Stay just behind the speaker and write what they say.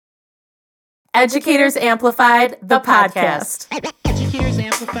Educators Amplified, the podcast. Educators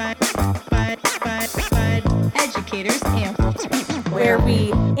Amplified. Educators Amplified. Where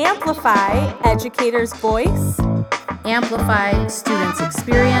we amplify educators' voice, Amplify students'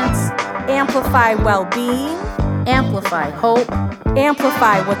 experience, amplify well-being, amplify hope,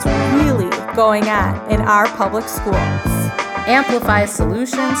 amplify what's really going on in our public schools, amplify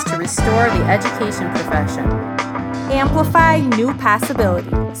solutions to restore the education profession. Amplify new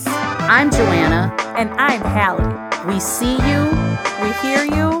possibilities. I'm Joanna. And I'm Hallie. We see you. We hear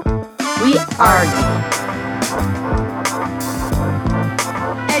you. We are you.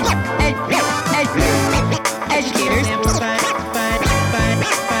 Educators Amplified.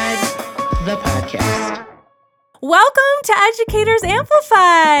 The podcast. Welcome to Educators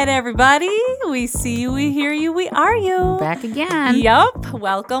Amplified, everybody. We see you, we hear you, we are you. Back again. Yup.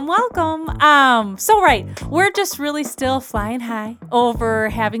 Welcome. We're just really still flying high over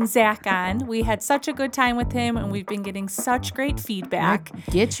having Zach on. We had such a good time with him, and we've been getting such great feedback.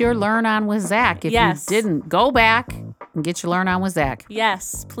 Get your learn on with Zach. If Yes. you didn't, go back and get your learn on with Zach.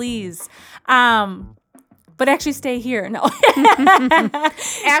 Yes, please. But actually stay here. No.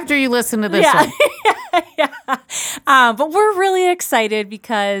 After you listen to this Yeah. one. But we're really excited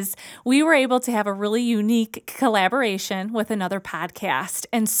because we were able to have a really unique collaboration with another podcast.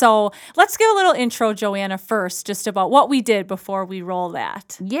 And so let's get a little intro, Joanna, first, just about what we did before we roll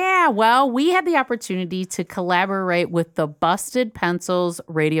that. Yeah, well, we had the opportunity to collaborate with the Busted Pencils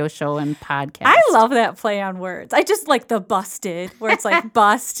radio show and podcast. I love that play on words. I just like the busted, where it's like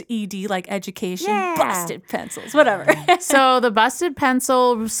bust, ED, like education, Yeah. busted pencils, whatever. So the Busted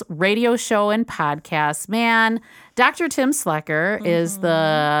Pencils radio show and podcast, man, Dr. Tim Slecker is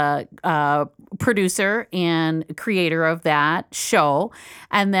the producer and creator of that show.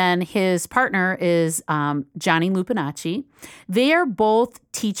 And then his partner is Johnny Lupinacci. They are both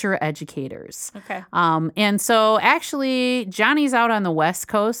teacher educators. Okay. And so actually, Johnny's out on the West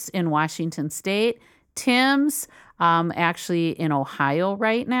Coast in Washington State. Tim's actually in Ohio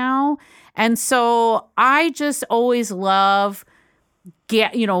right now. And so I just always love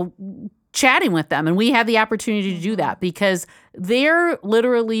chatting with them. And we have the opportunity to do that because they're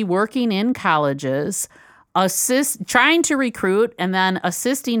literally working in colleges, trying to recruit and then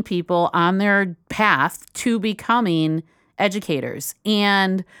assisting people on their path to becoming educators.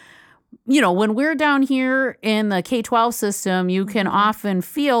 And, when we're down here in the K-12 system, you can often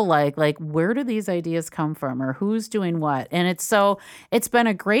feel like where do these ideas come from or who's doing what? And it's been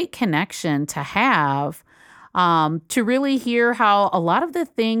a great connection to have to really hear how a lot of the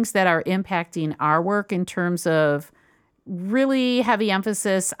things that are impacting our work in terms of really heavy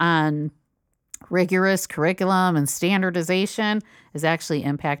emphasis on rigorous curriculum and standardization is actually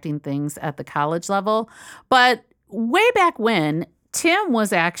impacting things at the college level. But way back when, Tim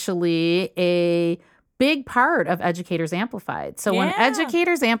was actually a big part of Educators Amplified. So when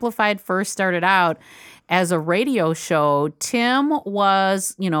Educators Amplified first started out as a radio show, Tim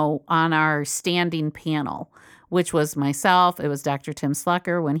was, on our standing panel, which was myself. It was Dr. Tim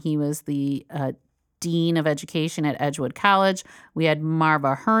Slecker when he was the Dean of Education at Edgewood College. We had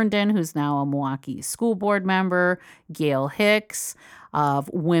Marva Herndon, who's now a Milwaukee School Board member, Gail Hicks of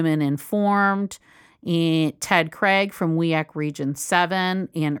Women Informed, and Ted Craig from WEAC Region 7,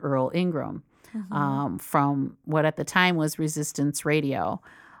 and Earl Ingram from what at the time was Resistance Radio.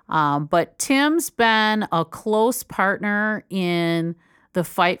 But Tim's been a close partner in the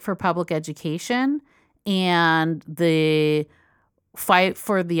fight for public education and the fight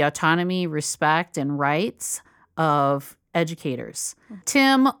for the autonomy, respect, and rights of educators.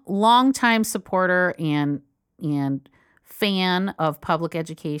 Tim, longtime supporter and fan of public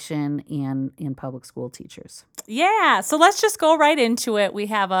education and public school teachers. Yeah, so let's just go right into it. We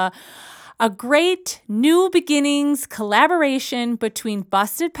have a great New Beginnings collaboration between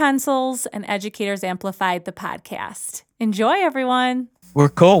Busted Pencils and Educators Amplified, the podcast. Enjoy, everyone. We're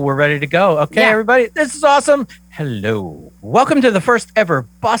cool. We're ready to go. Okay, everybody, this is awesome. Hello. Welcome to the first ever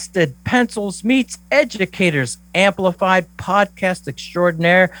Busted Pencils meets Educators Amplified podcast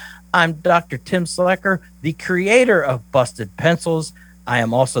extraordinaire. I'm Dr. Tim Slecker, the creator of Busted Pencils. I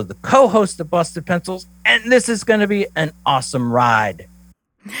am also the co-host of Busted Pencils, and this is going to be an awesome ride.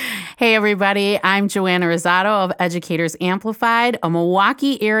 Hey, everybody. I'm Joanna Rosado of Educators Amplified, a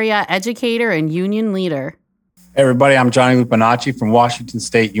Milwaukee area educator and union leader. Hey everybody, I'm Johnny Lupinacci from Washington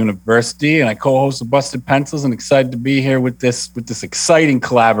State University, and I co-host of Busted Pencils and excited to be here with this exciting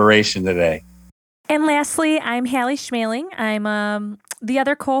collaboration today. And lastly, I'm Hallie Schmaling. I'm the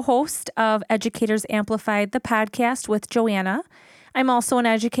other co-host of Educators Amplified, the podcast with Joanna. I'm also an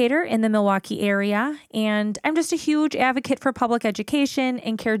educator in the Milwaukee area, and I'm just a huge advocate for public education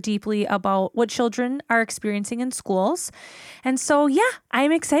and care deeply about what children are experiencing in schools. And so, yeah,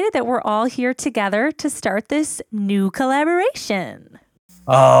 I'm excited that we're all here together to start this new collaboration.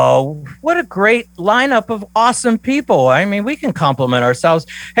 Oh, what a great lineup of awesome people. I mean, we can compliment ourselves.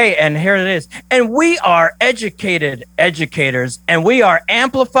 Hey, and here it is. And we are educated educators, and we are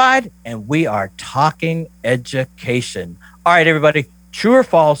amplified, and we are talking education. All right, everybody, true or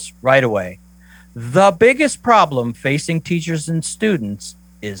false right away. The biggest problem facing teachers and students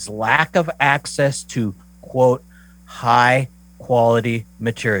is lack of access to, quote, high quality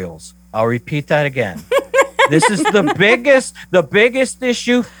materials. I'll repeat that again. This is the biggest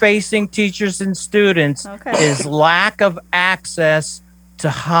issue facing teachers and students is lack of access to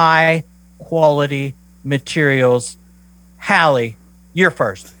high quality materials. Hallie, you're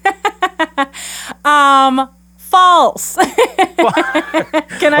first. False.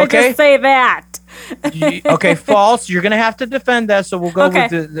 Can I just say that? Okay, false. You're going to have to defend that, so we'll go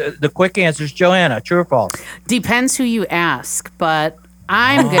with the quick answers. Joanna, true or false? Depends who you ask, but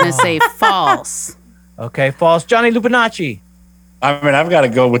I'm going to say false. Okay, false. Johnny Lupinacci. I mean, I've got to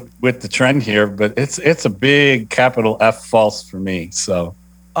go with the trend here, but it's a big capital F false for me. So,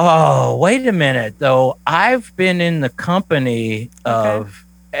 oh, wait a minute though. I've been in the company of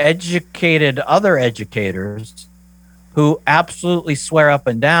educated other educators who absolutely swear up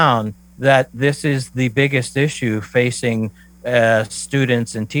and down that this is the biggest issue facing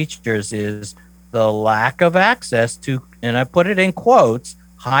students and teachers is the lack of access to, and I put it in quotes,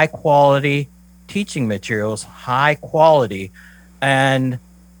 high quality teaching materials, high quality. And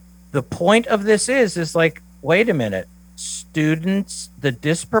the point of this is like, wait a minute, students, the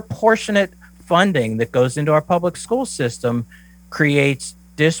disproportionate funding that goes into our public school system creates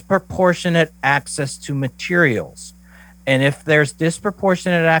disproportionate access to materials. And if there's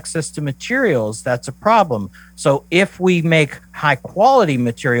disproportionate access to materials, that's a problem. So if we make high quality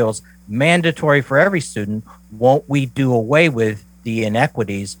materials mandatory for every student, won't we do away with the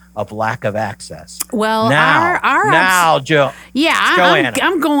inequities of lack of access? Well, Joanna.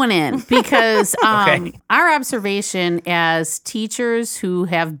 I'm going in because Okay. our observation as teachers who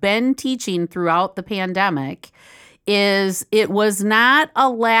have been teaching throughout the pandemic is it was not a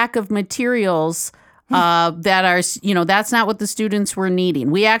lack of materials that are, that's not what the students were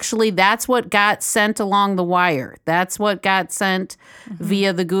needing. That's what got sent along the wire. That's what got sent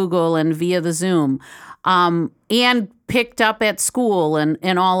via the Google and via the Zoom. And picked up at school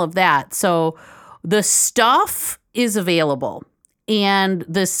and all of that. So the stuff is available, and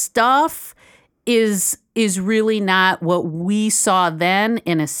the stuff is really not what we saw then,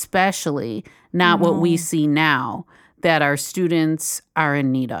 and especially not what we see now that our students are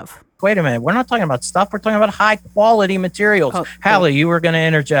in need of. Wait a minute. We're not talking about stuff. We're talking about high quality materials. Hallie, you were going to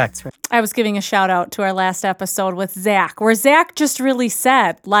interject. I was giving a shout out to our last episode with Zach, where Zach just really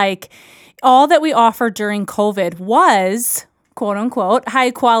said, like, all that we offered during COVID was, quote unquote,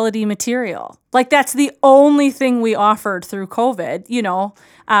 high quality material. Like, that's the only thing we offered through COVID,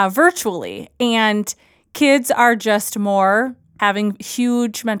 virtually. And kids are just more having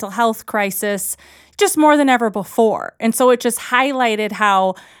huge mental health crisis, just more than ever before. And so it just highlighted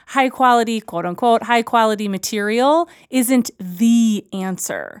how high quality, quote unquote, high quality material isn't the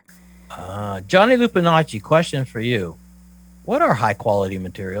answer. Johnny Lupinacci, question for you. What are high quality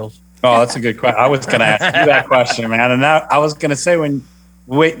materials? Oh, that's a good question. I was going to ask you that question, man. And now I was going to say,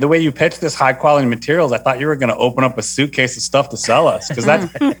 the way you pitched this high quality materials, I thought you were going to open up a suitcase of stuff to sell us. Because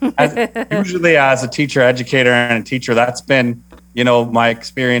that's usually as a teacher, educator, and a teacher, that's been, my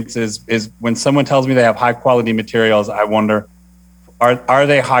experience is when someone tells me they have high quality materials, I wonder, are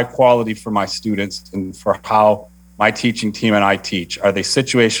they high quality for my students and for how my teaching team and I teach? Are they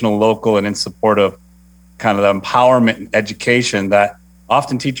situational, local, and in support of kind of the empowerment and education that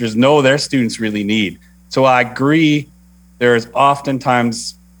often teachers know their students really need? So I agree, there's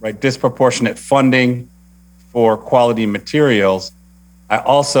oftentimes disproportionate funding for quality materials. I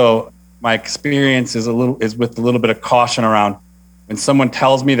also, my experience is with a little bit of caution around when someone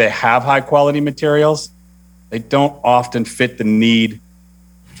tells me they have high quality materials, they don't often fit the need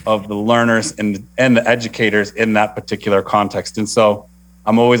of the learners and the educators in that particular context. And so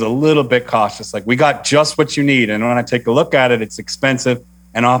I'm always a little bit cautious. Like, we got just what you need. And when I take a look at it, it's expensive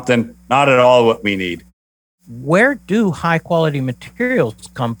and often not at all what we need. Where do high quality materials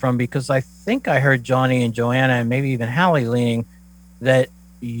come from? Because I think I heard Johnny and Joanna and maybe even Hallie leaning that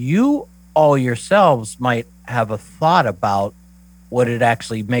you all yourselves might have a thought about what it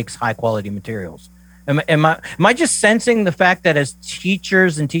actually makes high quality materials. Am I just sensing the fact that as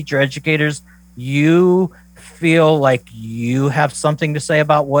teachers and teacher educators, you feel like you have something to say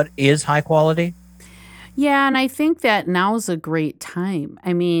about what is high quality? Yeah, and I think that now's a great time.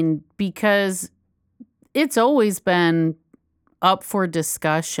 I mean, because it's always been up for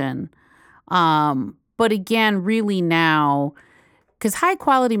discussion. But again, really now, because high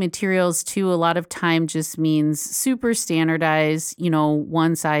quality materials too, a lot of time just means super standardized,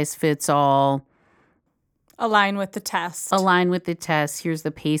 one size fits all. Align with the test. Align with the test. Here's the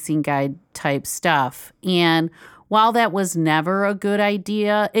pacing guide type stuff. And while that was never a good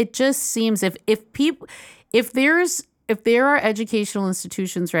idea, it just seems if there are educational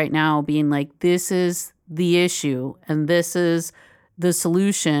institutions right now being like, this is the issue and this is the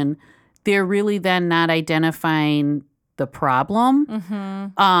solution, they're really then not identifying the problem.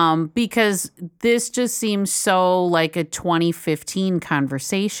 Because this just seems so like a 2015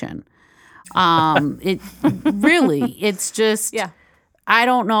 conversation. It's just, I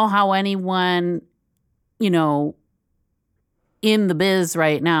don't know how anyone, in the biz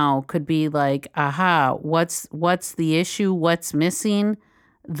right now could be like, aha, what's the issue? What's missing?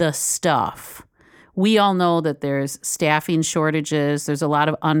 The stuff. We all know that there's staffing shortages. There's a lot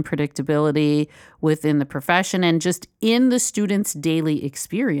of unpredictability within the profession and just in the students' daily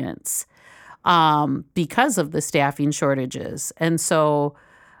experience because of the staffing shortages. And so,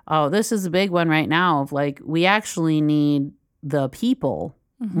 this is a big one right now of like, we actually need the people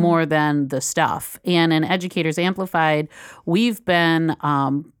more than the stuff. And in Educators Amplified, we've been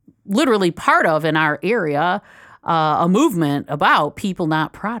literally part of in our area a movement about people,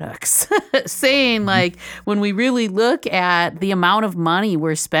 not products, saying like, when we really look at the amount of money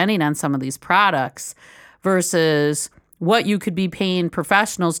we're spending on some of these products versus what you could be paying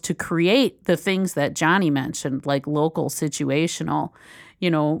professionals to create the things that Johnny mentioned, like local, situational,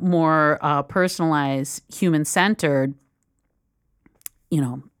 more personalized, human-centered,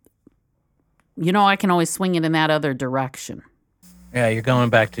 I can always swing it in that other direction. Yeah, you're going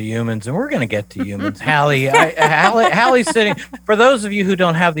back to humans, and we're going to get to humans. Hallie's sitting. For those of you who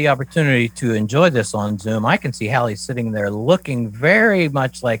don't have the opportunity to enjoy this on Zoom, I can see Hallie sitting there looking very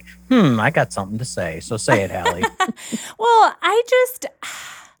much like, I got something to say. So say it, Hallie. Well,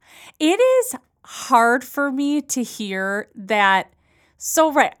 it is hard for me to hear that.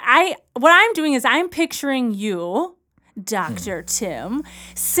 So, right, what I'm doing is I'm picturing you, Dr. Tim,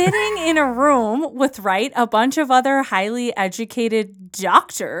 sitting in a room with, a bunch of other highly educated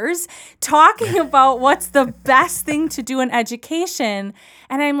doctors talking about what's the best thing to do in education.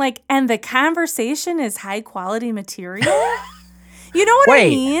 And I'm like, and the conversation is high quality material? You know what I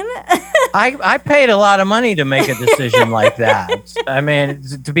mean? I paid a lot of money to make a decision like that. I mean,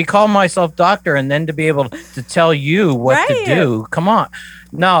 to be called myself doctor and then to be able to tell you what to do. Come on.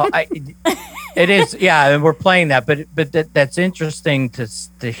 No, it is. Yeah, and we're playing that. But that's interesting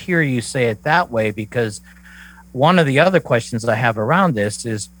to hear you say it that way, because one of the other questions I have around this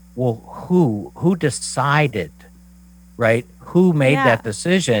is, well, who decided, right? Who made that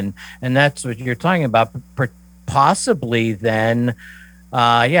decision? And that's what you're talking about. Possibly then,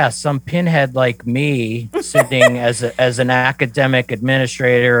 some pinhead like me sitting as an academic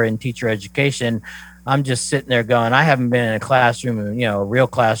administrator in teacher education. I'm just sitting there going, I haven't been in a classroom, a real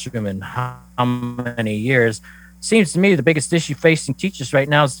classroom in how many years. Seems to me the biggest issue facing teachers right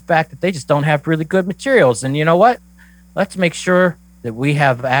now is the fact that they just don't have really good materials. And you know what? Let's make sure that we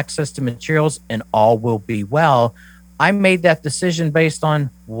have access to materials and all will be well. I made that decision based on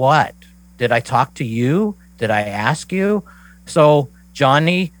what? Did I talk to you? Did I ask you? So,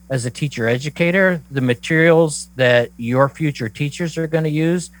 Johnny, as a teacher educator, the materials that your future teachers are going to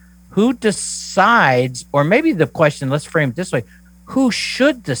use, who decides, or maybe the question, let's frame it this way, who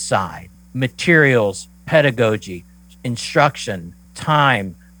should decide materials, pedagogy, instruction,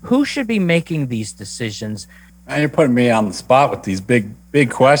 time? Who should be making these decisions? Man, you're putting me on the spot with these big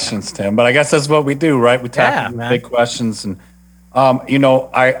questions, Tim, but I guess that's what we do, right? We tackle big questions. And, I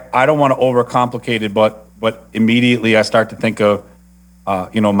don't want to overcomplicate it, but immediately I start to think of,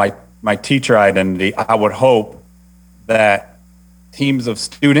 my teacher identity. I would hope that teams of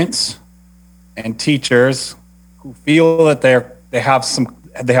students and teachers who feel that they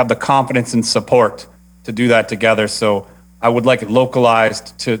have the confidence and support to do that together. So I would like it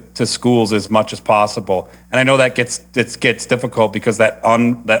localized to schools as much as possible. And I know that gets difficult because that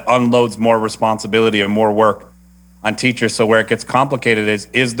unloads more responsibility and more work on teachers. So where it gets complicated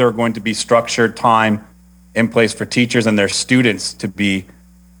is there going to be structured time in place for teachers and their students to be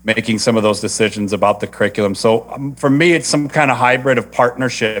making some of those decisions about the curriculum. So for me, it's some kind of hybrid of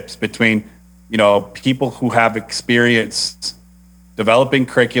partnerships between, people who have experience developing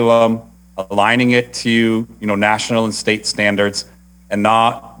curriculum, aligning it to, national and state standards, and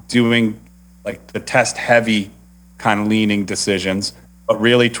not doing like the test heavy kind of leaning decisions, but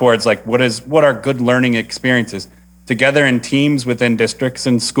really towards like what are good learning experiences together in teams within districts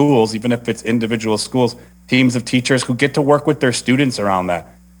and schools, even if it's individual schools, teams of teachers who get to work with their students around that.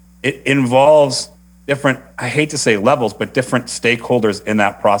 It involves different, I hate to say levels, but different stakeholders in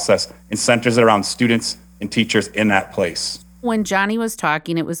that process and centers it around students and teachers in that place. When Johnny was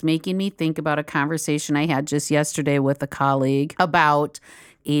talking, it was making me think about a conversation I had just yesterday with a colleague about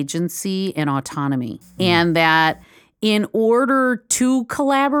agency and autonomy, and that in order to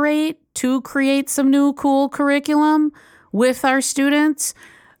collaborate, to create some new cool curriculum with our students,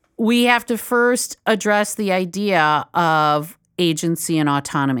 we have to first address the idea of agency and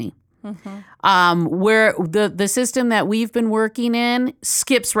autonomy. Where the system that we've been working in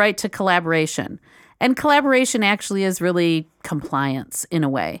skips right to collaboration. And collaboration actually is really compliance in a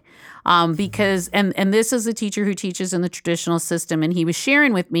way. Because this is a teacher who teaches in the traditional system, and he was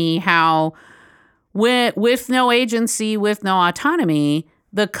sharing with me how with no agency, with no autonomy,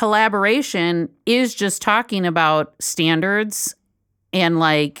 the collaboration is just talking about standards and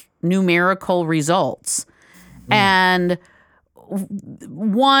like numerical results. And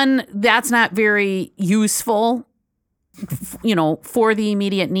one, that's not very useful, for the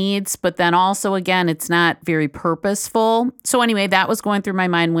immediate needs, but then also, again, it's not very purposeful. So anyway, that was going through my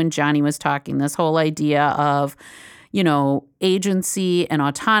mind when Johnny was talking, this whole idea of, agency and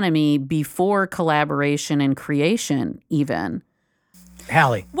autonomy before collaboration and creation even.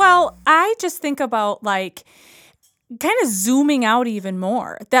 Hallie. Well, I just think about like kind of zooming out even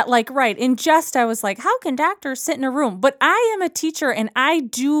more. That right, in jest, I was like, how can doctors sit in a room? But I am a teacher and I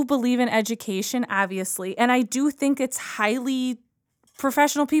do believe in education, obviously. And I do think it's highly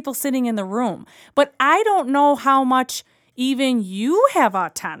professional people sitting in the room. But I don't know how much even you have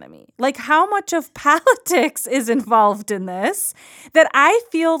autonomy. Like how much of politics is involved in this that I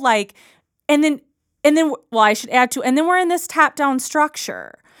feel like, and then, well, I should add to, and then we're in this top-down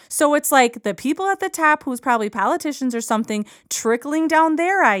structure. So it's like the people at the top, who's probably politicians or something, trickling down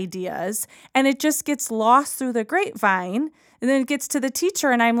their ideas, and it just gets lost through the grapevine, and then it gets to the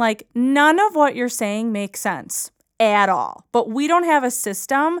teacher, and I'm like, none of what you're saying makes sense at all. But we don't have a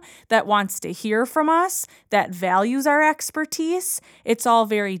system that wants to hear from us, that values our expertise. It's all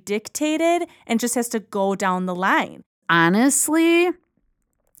very dictated and just has to go down the line. Honestly,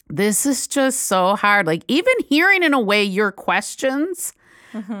 this is just so hard. Like even hearing in a way your questions,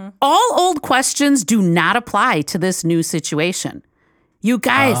 all old questions do not apply to this new situation. You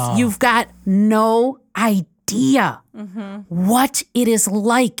guys, you've got no idea what it is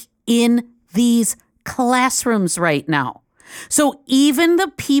like in these classrooms right now. So even the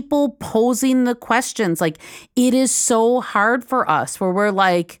people posing the questions, like it is so hard for us where we're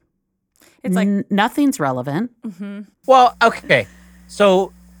like, it's like nothing's relevant. Well, okay.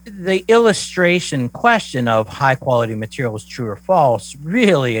 So the illustration question of high quality materials, true or false,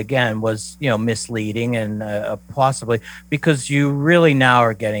 really, again, was, misleading and possibly because you really now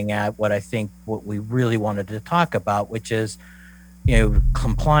are getting at what we really wanted to talk about, which is,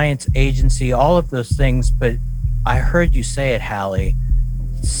 compliance, agency, all of those things. But I heard you say it, Hallie,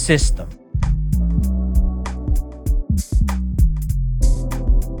 system.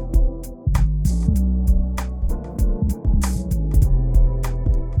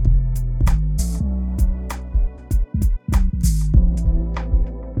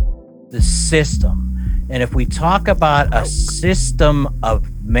 The system. And if we talk about a system of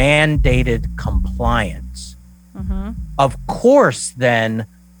mandated compliance, of course, then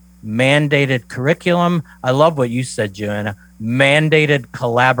mandated curriculum. I love what you said, Joanna. Mandated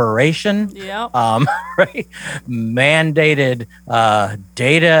collaboration. Yep. Right. Mandated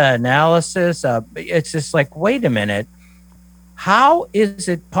data analysis. It's just like, wait a minute. How is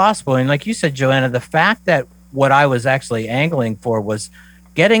it possible? And like you said, Joanna, the fact that what I was actually angling for was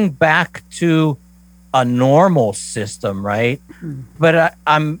getting back to a normal system, right? But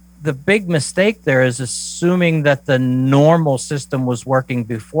the big mistake there is assuming that the normal system was working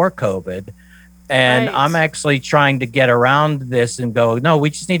before COVID. And Right. I'm actually trying to get around this and go, no,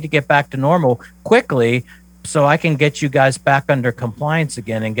 we just need to get back to normal quickly so I can get you guys back under compliance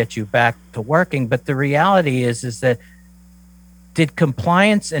again and get you back to working. But the reality is that did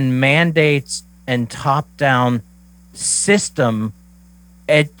compliance and mandates and top-down system,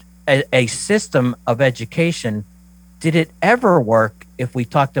 a system of education, did it ever work if we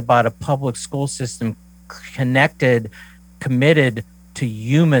talked about a public school system connected, committed to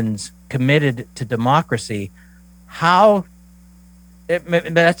humans, committed to democracy? That's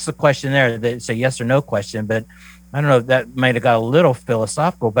the question there. It's a yes or no question, but I don't know, that might have got a little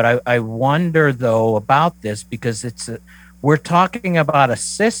philosophical, but I wonder though about this because we're talking about a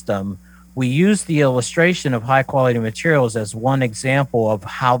system, we use the illustration of high quality materials as one example of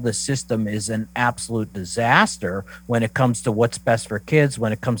how the system is an absolute disaster when it comes to what's best for kids,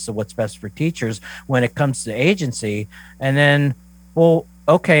 when it comes to what's best for teachers, when it comes to agency. And then, well,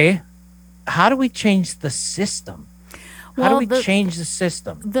 okay, how do we change the system? How do we change the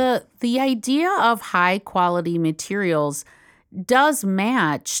system? The idea of high quality materials does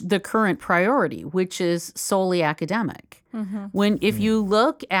match the current priority, which is solely academic. If you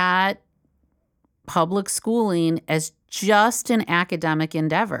look at public schooling as just an academic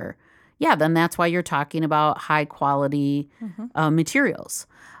endeavor, then that's why you're talking about high quality materials.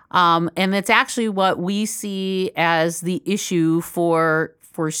 And it's actually what we see as the issue for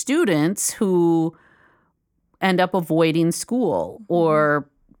students who end up avoiding school or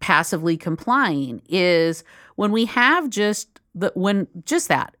passively complying, is when we have if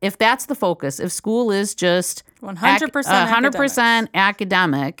that's the focus, if school is just 100%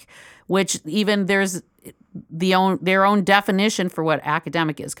 academic, which even there's their own definition for what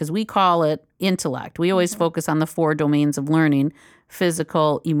academic is, because we call it intellect. We always focus on the 4 domains of learning: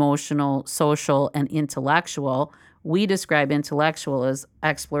 physical, emotional, social, and intellectual. We describe intellectual as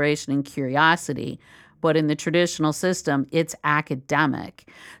exploration and curiosity, but in the traditional system, it's academic.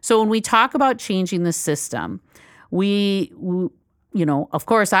 So when we talk about changing the system, of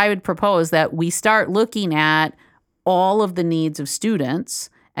course, I would propose that we start looking at all of the needs of students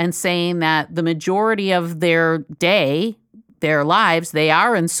and saying that the majority of their day, their lives, they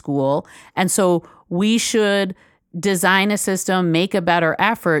are in school. And so we should design a system, make a better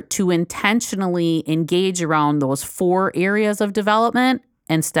effort to intentionally engage around those 4 areas of development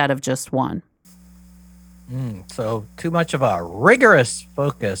instead of just one. So too much of a rigorous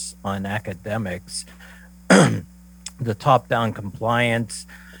focus on academics, the top-down compliance.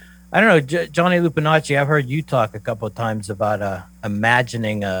 I don't know, Johnny Lupinacci, I've heard you talk a couple of times about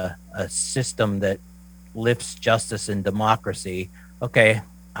imagining a system that lifts justice and democracy. Okay,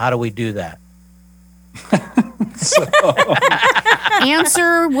 how do we do that?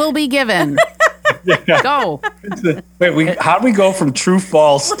 Answer will be given. Go. Wait, how do we go from true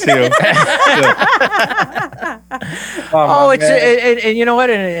false to? And you know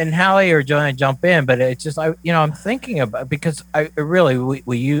what? And Hallie or Joanna jump in, but it's just I'm thinking about, because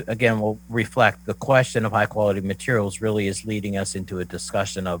we'll reflect the question of high quality materials really is leading us into a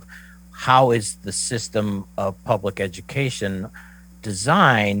discussion of how is the system of public education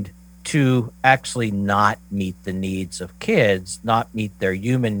designed to actually not meet the needs of kids, not meet their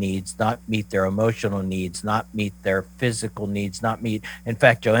human needs, not meet their emotional needs, not meet their physical needs, in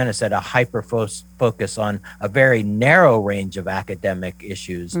fact, Joanna said a hyper focus on a very narrow range of academic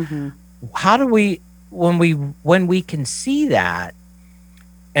issues. How do we, when we can see that,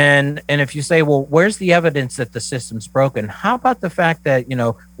 and if you say, well, where's the evidence that the system's broken? How about the fact that,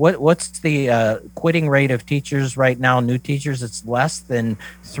 what's the quitting rate of teachers right now, new teachers? It's less than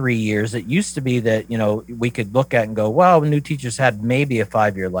 3 years. It used to be that, we could look at and go, well, new teachers had maybe a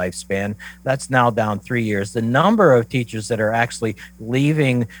 5-year lifespan. That's now down 3 years. The number of teachers that are actually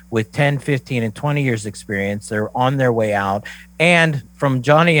leaving with 10, 15, and 20 years experience, they're on their way out. And from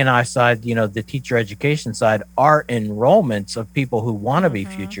Johnny and I side, the teacher education side, are enrollments of people who want to be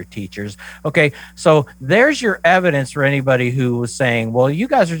future teachers. Okay, so there's your evidence for anybody who was saying, well, you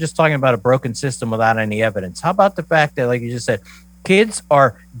guys are just talking about a broken system without any evidence. How about the fact that, like you just said, kids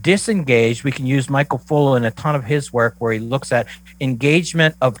are disengaged? We can use Michael Fuller in a ton of his work where he looks at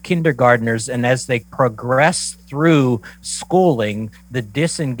engagement of kindergartners, and as they progress through schooling, the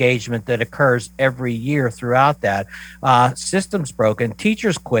disengagement that occurs every year throughout that. System's broken,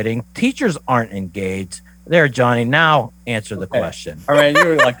 teachers quitting, teachers aren't engaged. There, Johnny, now answer the question. All right,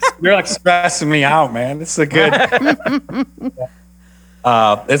 you're like stressing me out, man. It's a good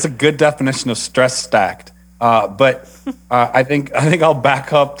it's a good definition of stress stacked. But I think I'll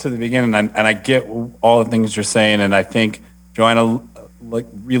back up to the beginning, and I get all the things you're saying, and I think Joanna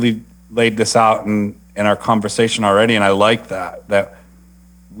really laid this out in our conversation already, and I like that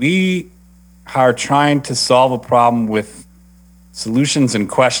we are trying to solve a problem with solutions and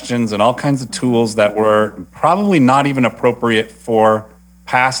questions and all kinds of tools that were probably not even appropriate for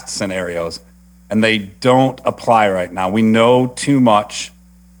past scenarios, and they don't apply right now. We know too much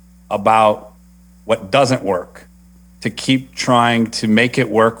about what doesn't work to keep trying to make it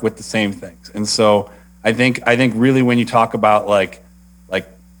work with the same things. And so I think really when you talk about like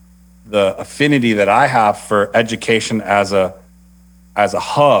the affinity that I have for education as a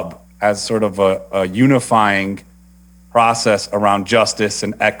hub, as sort of a unifying process around justice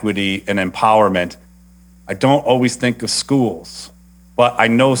and equity and empowerment, I don't always think of schools, but I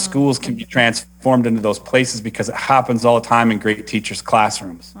know schools can be transformed into those places because it happens all the time in great teachers'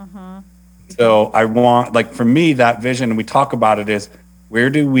 classrooms. So I want, like, for me, that vision, and we talk about it, is where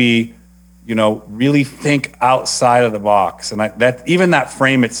do we, really think outside of the box? And that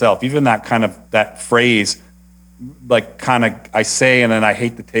frame itself, even that kind of, that phrase, like, kind of, I say, and then I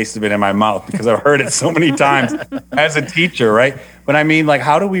hate the taste of it in my mouth because I've heard it so many times as a teacher, right? But I mean, like,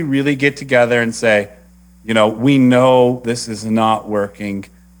 how do we really get together and say, we know this is not working.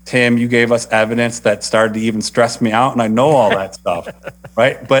 Tim, you gave us evidence that started to even stress me out, and I know all that stuff,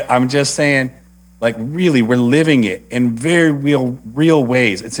 right? But I'm just saying, like, really, we're living it in very real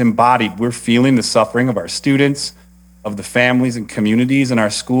ways. It's embodied. We're feeling the suffering of our students, of the families and communities in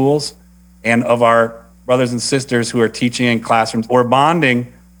our schools, and of our brothers and sisters who are teaching in classrooms. We're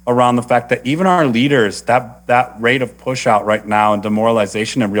bonding around the fact that even our leaders, that rate of push out right now and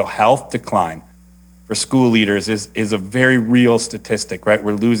demoralization and real health decline for school leaders is a very real statistic, right?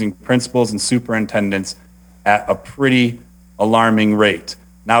 We're losing principals and superintendents at a pretty alarming rate.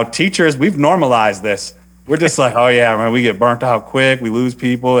 Now, teachers, we've normalized this. We're just like, oh yeah, man, we get burnt out quick. We lose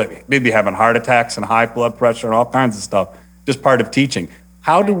people, maybe having heart attacks and high blood pressure and all kinds of stuff. Just part of teaching.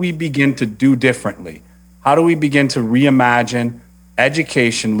 How do we begin to do differently? How do we begin to reimagine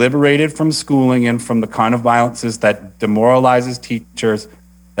education liberated from schooling and from the kind of violences that demoralizes teachers,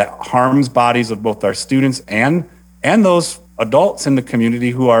 that harms bodies of both our students and those adults in the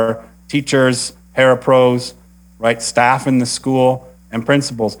community who are teachers, parapros, right, staff in the school, and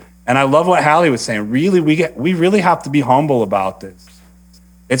principals. And I love what Hallie was saying. Really, we really have to be humble about this.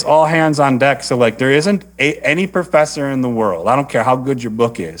 It's all hands on deck. So, like, there isn't any professor in the world, I don't care how good your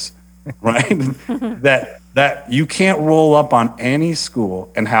book is, right, that you can't roll up on any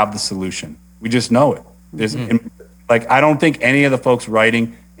school and have the solution. We just know it. There's I don't think any of the folks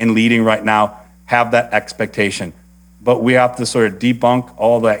writing and leading right now have that expectation. But we have to sort of debunk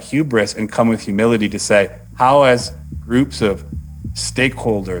all that hubris and come with humility to say, how, as groups of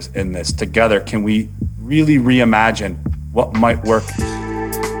stakeholders in this together, can we really reimagine what might work?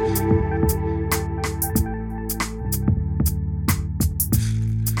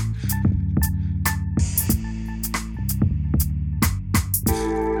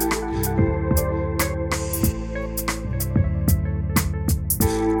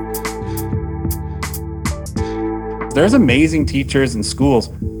 There's amazing teachers in schools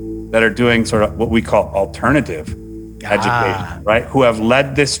that are doing sort of what we call alternative education, right? Who have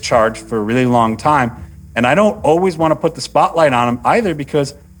led this charge for a really long time. And I don't always want to put the spotlight on them either,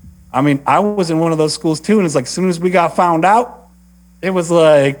 because, I mean, I was in one of those schools too. And it's like, as soon as we got found out, it was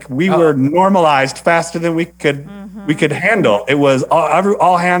like we were normalized faster than we could handle. It was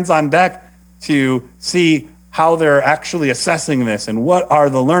all hands on deck to see how they're actually assessing this and what are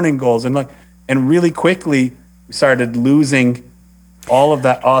the learning goals. And really quickly, we started losing all of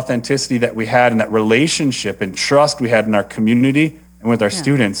that authenticity that we had and that relationship and trust we had in our community and with our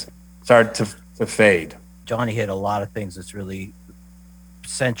students started to fade. Johnny hit a lot of things that's really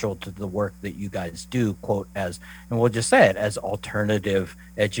central to the work that you guys do, quote, and we'll just say it, as alternative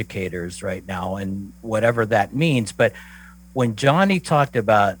educators right now, and whatever that means. But when Johnny talked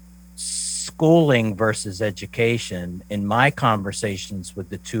about schooling versus education, in my conversations with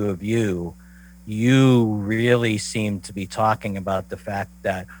the two of you, you really seem to be talking about the fact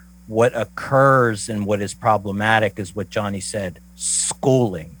that what occurs and what is problematic is what Johnny said,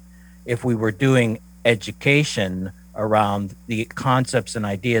 schooling. If we were doing education around the concepts and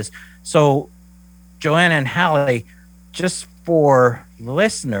ideas. So Joanna and Hallie, just for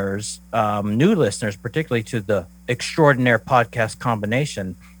listeners, new listeners, particularly to the Extraordinaire Podcast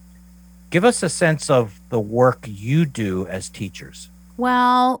Combination, give us a sense of the work you do as teachers.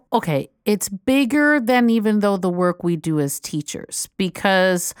 Well, okay, it's bigger than even though the work we do as teachers,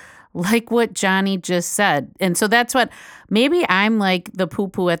 because like what Johnny just said. And so that's what, maybe I'm like the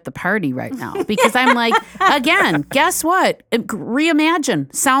poo-poo at the party right now, because I'm like, again, guess what?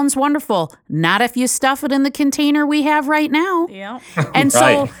 Reimagine. Sounds wonderful. Not if you stuff it in the container we have right now. Yeah. And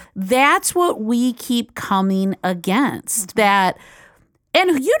so that's what we keep coming against, that.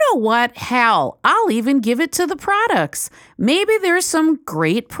 And you know what? Hell, I'll even give it to the products. Maybe there's some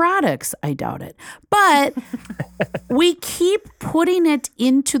great products. I doubt it. But we keep putting it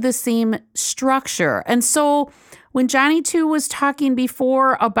into the same structure. And so when Johnny too was talking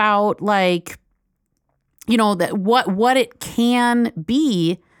before about, like, you know, that what it can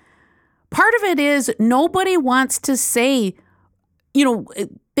be, part of it is nobody wants to say, you know,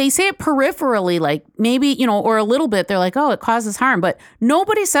 they say it peripherally, like maybe, you know, or a little bit, they're like, oh, it causes harm. But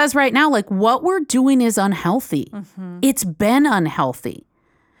nobody says right now, like, what we're doing is unhealthy. Mm-hmm. It's been unhealthy.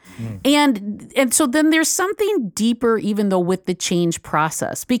 Mm. And so then there's something deeper, even though with the change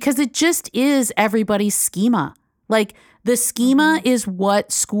process, because it just is everybody's schema. Like, The schema is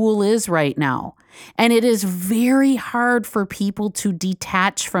what school is right now. And it is very hard for people to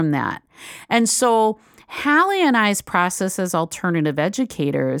detach from that. And so Hallie and I's process as alternative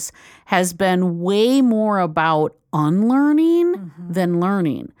educators has been way more about unlearning than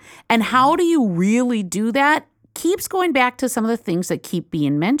learning. And how do you really do that? Keeps going back to some of the things that keep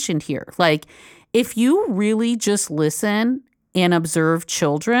being mentioned here. Like, if you really just listen and observe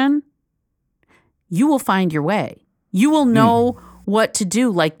children, you will find your way. You will know what to do.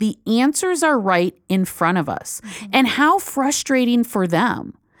 Like, the answers are right in front of us. And how frustrating for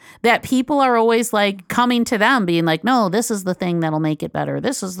them that people are always like coming to them being like, no, this is the thing that'll make it better.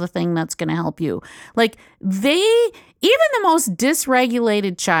 This is the thing that's going to help you. Like, even the most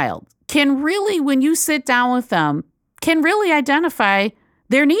dysregulated child can really, when you sit down with them, can really identify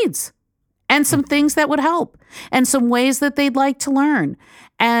their needs and some things that would help and some ways that they'd like to learn.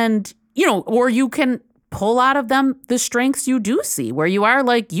 And, or you can pull out of them the strengths you do see, where you are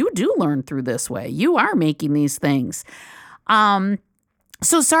like, you do learn through this way. You are making these things.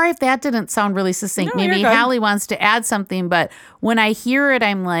 So sorry if that didn't sound really succinct. No, Maybe you're good. Hallie wants to add something, but when I hear it,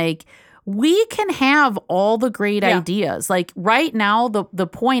 I'm like, we can have all the great ideas. Like right now, the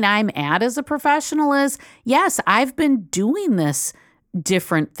point I'm at as a professional is, yes, I've been doing this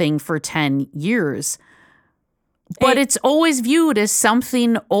different thing for 10 years. But it's always viewed as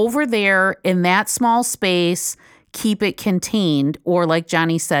something over there in that small space, keep it contained, or like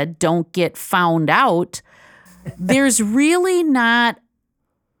Johnny said, don't get found out. There's really not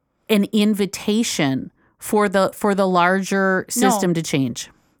an invitation for the larger system to change.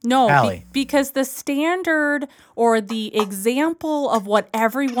 No, Hallie. because the standard or the example of what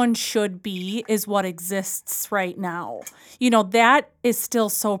everyone should be is what exists right now. That is still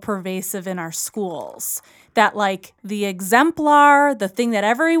so pervasive in our schools. That like the exemplar, the thing that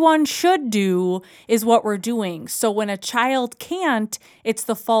everyone should do is what we're doing. So when a child can't, it's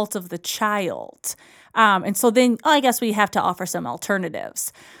the fault of the child. And so then I guess we have to offer some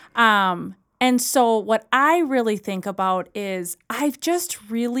alternatives. And so what I really think about is I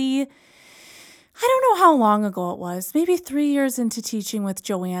don't know how long ago it was, maybe 3 years into teaching with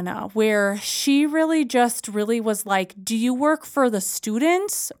Joanna, where she really was like, do you work for the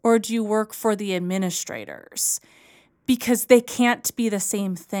students or do you work for the administrators? Because they can't be the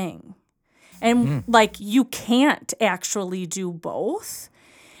same thing. And like, you can't actually do both.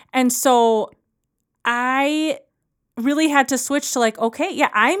 And so I really had to switch to like, okay, yeah,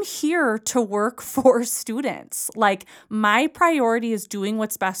 I'm here to work for students. Like, my priority is doing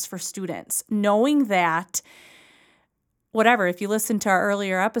what's best for students, knowing that whatever, if you listen to our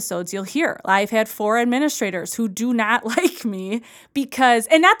earlier episodes, you'll hear I've had 4 administrators who do not like me because,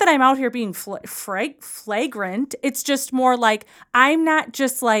 and not that I'm out here being flagrant, it's just more like, I'm not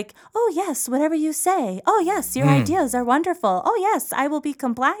just like, oh yes, whatever you say. Oh yes, your ideas are wonderful. Oh yes, I will be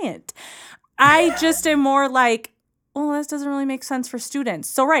compliant. I just am more like, oh, this doesn't really make sense for students.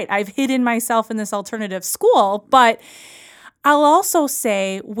 So, right, I've hidden myself in this alternative school, but I'll also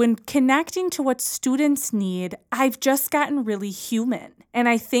say when connecting to what students need, I've just gotten really human. And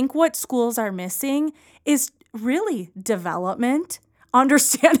I think what schools are missing is really development,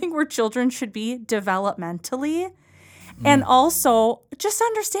 understanding where children should be developmentally, and also just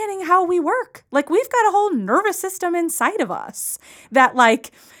understanding how we work. Like, we've got a whole nervous system inside of us that,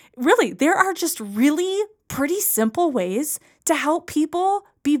 like, really, there are just really pretty simple ways to help people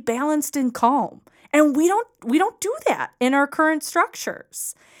be balanced and calm. And we don't do that in our current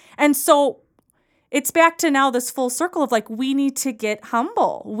structures. And so it's back to now this full circle of like, we need to get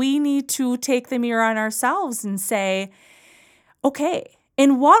humble. We need to take the mirror on ourselves and say, okay,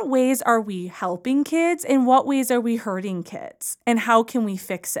 in what ways are we helping kids? In what ways are we hurting kids? And how can we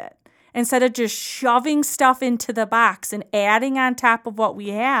fix it? Instead of just shoving stuff into the box and adding on top of what we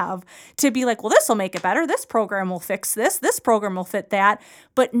have to be like, well, this will make it better. This program will fix this. This program will fit that.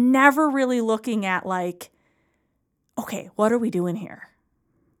 But never really looking at like, okay, what are we doing here?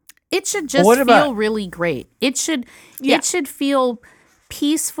 It should just feel really great. It should feel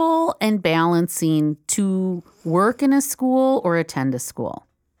peaceful and balancing to work in a school or attend a school.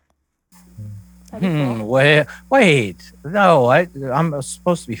 Wait. No, I'm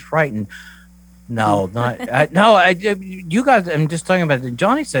supposed to be frightened. No, not. You guys. I'm just talking about.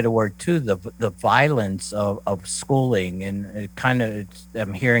 Johnny said a word too. The violence of schooling, and it kind of.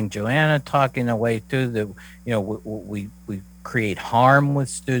 I'm hearing Joanna talking away too. That we create harm with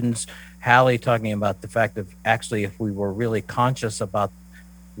students. Hallie talking about the fact of actually, if we were really conscious about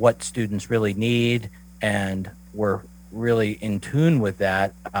what students really need, and we're really in tune with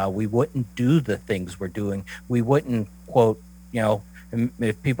that, we wouldn't do the things we're doing. We wouldn't, quote, and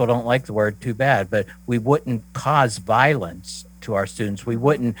if people don't like the word, too bad, but we wouldn't cause violence to our students. We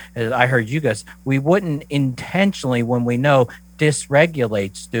wouldn't, as I heard you guys, we wouldn't intentionally, when we know,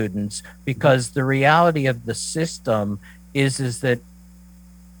 dysregulate students, because the reality of the system is that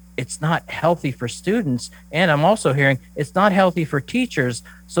it's not healthy for students. And I'm also hearing it's not healthy for teachers.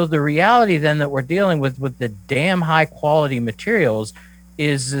 So the reality then that we're dealing with the damn high quality materials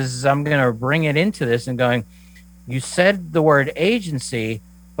is I'm going to bring it into this and going, you said the word agency,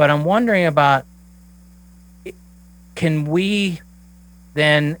 but I'm wondering about, can we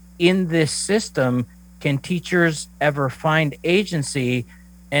then in this system, can teachers ever find agency?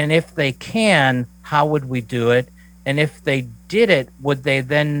 And if they can, how would we do it? And if they did it, would they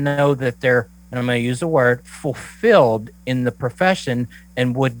then know that they're, and I'm going to use a word, fulfilled in the profession?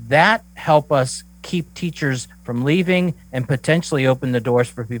 And would that help us keep teachers from leaving and potentially open the doors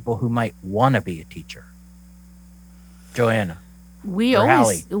for people who might want to be a teacher? Joanna. We Or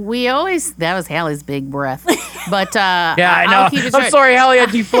always, that was Hallie's big breath. But Yeah, I I'll know. keep it I'm short. sorry, Hallie, I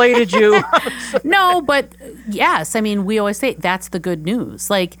deflated you. No, but yes, I mean, we always say that's the good news.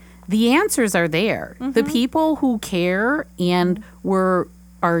 Like, the answers are there. The people who care and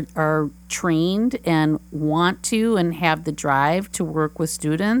are trained and want to and have the drive to work with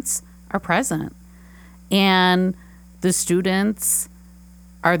students are present. And the students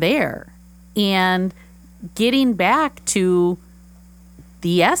are there. And getting back to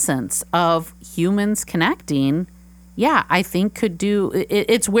the essence of humans connecting, yeah, I think could do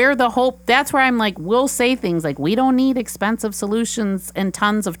it's where the hope, that's where I'm like, we'll say things like, we don't need expensive solutions and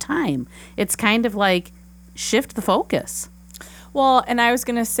tons of time. It's kind of like shift the focus. Well, and I was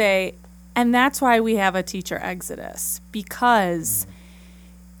going to say, and that's why we have a teacher exodus, because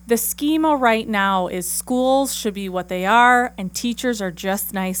the schema right now is schools should be what they are and teachers are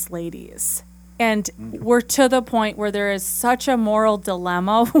just nice ladies. And we're to the point where there is such a moral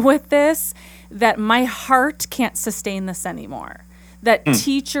dilemma with this that my heart can't sustain this anymore. That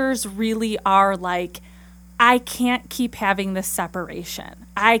teachers really are like, I can't keep having this separation.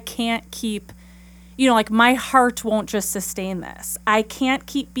 I can't keep, like my heart won't just sustain this. I can't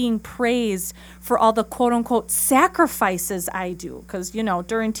keep being praised for all the quote unquote sacrifices I do. Because,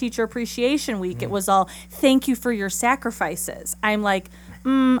 during Teacher Appreciation Week, it was all, thank you for your sacrifices. I'm like,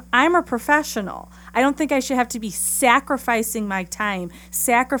 I'm a professional. I don't think I should have to be sacrificing my time,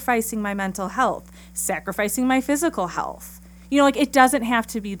 sacrificing my mental health, sacrificing my physical health. It doesn't have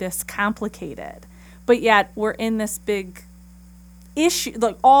to be this complicated. But yet we're in this big issue,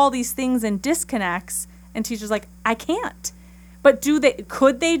 like all these things and disconnects, and teachers like, I can't. But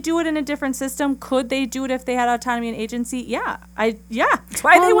could they do it in a different system? Could they do it if they had autonomy and agency? Yeah. That's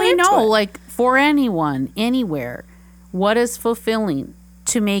why they went into it. Like for anyone, anywhere, what is fulfilling?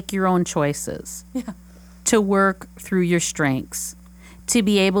 To make your own choices, to work through your strengths, to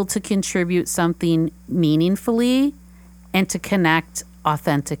be able to contribute something meaningfully, and to connect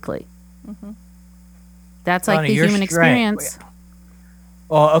authentically. That's like Johnny, the your human strength- experience.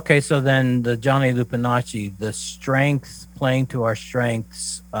 Well, okay, so then the Johnny Lupinacci, the strengths, playing to our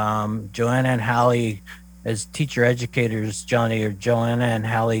strengths. Joanna and Hallie, as teacher educators, Johnny, or Joanna and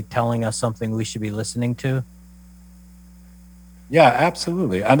Hallie telling us something we should be listening to? Yeah,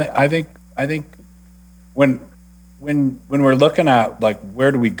 absolutely. I think when we're looking at like where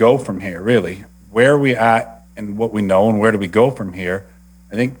do we go from here, really, where are we at and what we know and where do we go from here,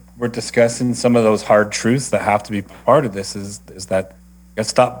 I think we're discussing some of those hard truths that have to be part of this. Is that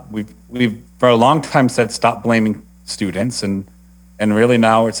we've for a long time said stop blaming students and really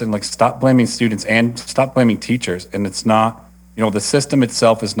now it's in like stop blaming students and stop blaming teachers, and it's not, the system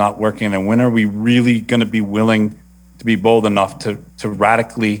itself is not working, and when are we really going to be willing to be bold enough to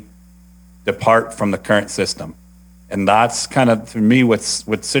radically depart from the current system? And that's kind of, for me, what's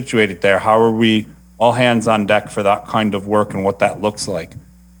situated there. How are we all hands on deck for that kind of work and what that looks like?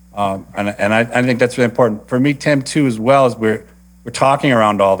 And I think that's really important. For me, Tim, too, as well, as we're talking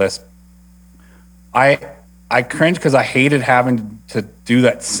around all this, I cringe because I hated having to do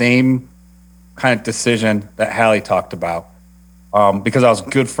that same kind of decision that Hallie talked about. Because I was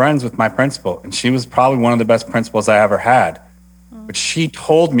good friends with my principal, and she was probably one of the best principals I ever had. But she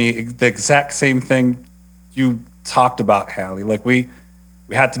told me the exact same thing you talked about, Hallie. Like we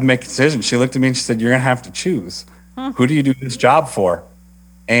had to make a decision. She looked at me and she said, "You're gonna have to choose. Who do you do this job for?"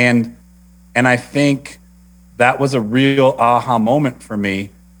 And I think that was a real aha moment for me,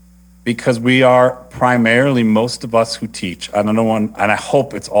 because we are primarily, most of us who teach, I don't know, and I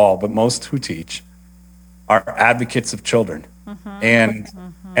hope it's all, but most who teach are advocates of children. And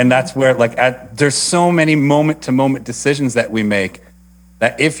that's where there's so many moment to moment decisions that we make,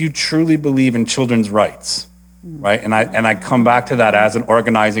 that if you truly believe in children's rights right? And I come back to that as an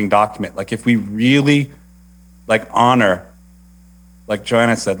organizing document. Like if we really like honor, like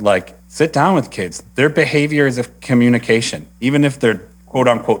Joanna said, like sit down with kids. Their behavior is a communication, even if they're quote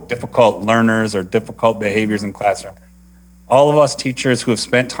unquote difficult learners or difficult behaviors in classroom. All of us teachers who have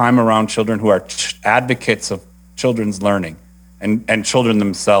spent time around children who are advocates of children's learning and children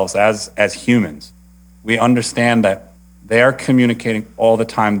themselves as humans, we understand that they are communicating all the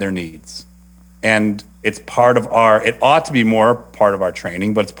time their needs. And it's part of it ought to be more part of our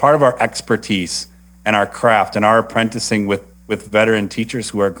training, but it's part of our expertise and our craft and our apprenticing with veteran teachers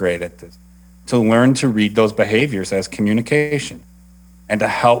who are great at this, to learn to read those behaviors as communication and to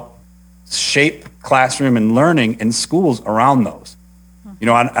help shape classroom and learning in schools around those. You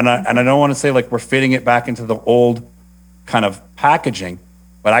know, and I don't want to say like we're fitting it back into the old kind of packaging,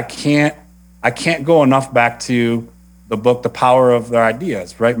 but I can't go enough back to the book, The Power of Their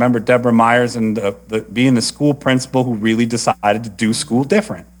Ideas, right? Remember Deborah Myers and being the school principal who really decided to do school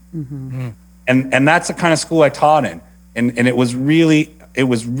different. Mm-hmm. And that's the kind of school I taught in. And it was really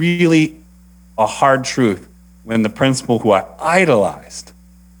a hard truth when the principal who I idolized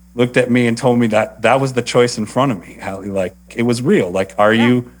looked at me and told me that was the choice in front of me. Hallie, like it was real. Like,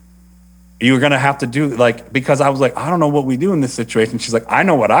 you're going to have to do, like, because I was like, I don't know what we do in this situation. She's like, I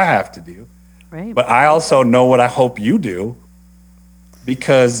know what I have to do. Right. But I also know what I hope you do,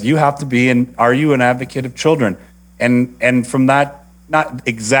 because you have to be are you an advocate of children? And from that, not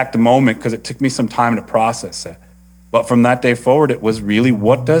exact moment, because it took me some time to process it, but from that day forward, it was really,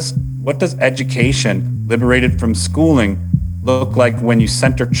 what does education liberated from schooling look like when you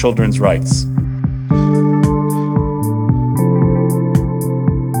center children's rights?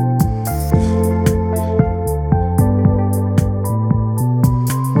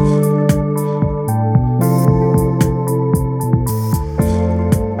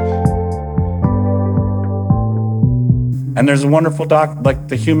 And there's a wonderful like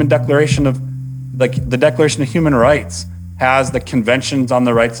the Declaration of Human Rights has the conventions on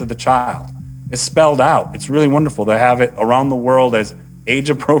the rights of the child. It's spelled out. It's really wonderful to have it around the world as age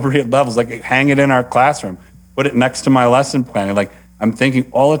appropriate levels, like hang it in our classroom, put it next to my lesson plan. Like I'm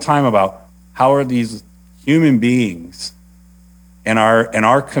thinking all the time about how are these human beings in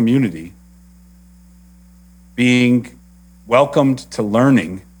our community being welcomed to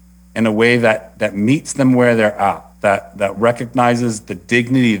learning in a way that meets them where they're at. That recognizes the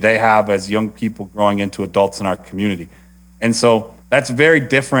dignity they have as young people growing into adults in our community. And so that's very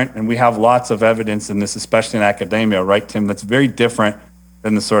different, and we have lots of evidence in this, especially in academia, right, Tim? That's very different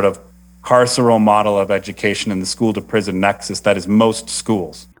than the sort of carceral model of education in the school to prison nexus that is most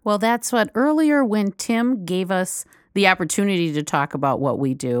schools. Well, that's what earlier when Tim gave us the opportunity to talk about what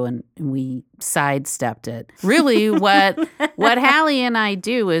we do and we sidestepped it. Really, what Hallie and I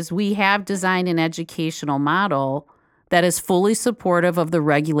do is we have designed an educational model that is fully supportive of the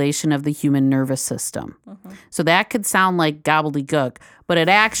regulation of the human nervous system. Mm-hmm. So that could sound like gobbledygook, but it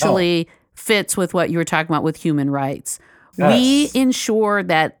actually fits with what you were talking about with human rights. Yes. We ensure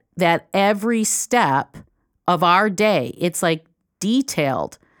that every step of our day, it's like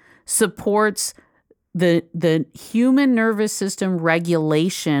detailed, supports the human nervous system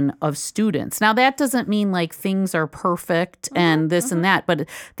regulation of students. Now, that doesn't mean like things are perfect and this and that, but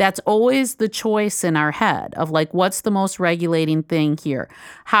that's always the choice in our head of like, what's the most regulating thing here?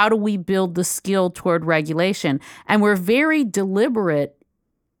 How do we build the skill toward regulation? And we're very deliberate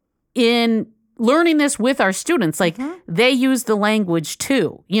in learning this with our students. Like they use the language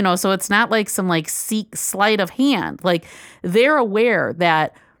too, so it's not like some like sleight of hand. Like they're aware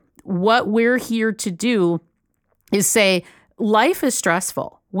that what we're here to do is say, life is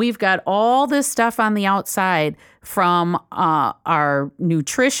stressful. We've got all this stuff on the outside, from our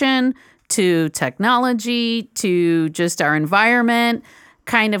nutrition to technology to just our environment,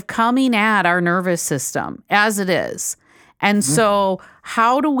 kind of coming at our nervous system as it is. And so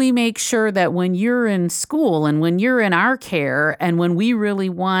how do we make sure that when you're in school and when you're in our care and when we really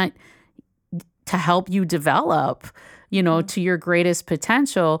want to help you develop, to your greatest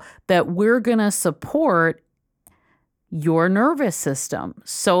potential, that we're going to support your nervous system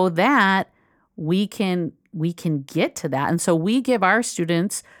so that we can get to that. And so we give our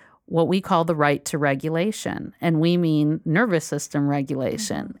students what we call the right to regulation, and we mean nervous system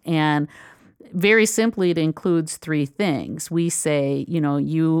regulation. And very simply, it includes three things. We say,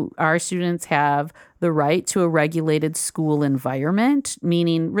 our students have the right to a regulated school environment,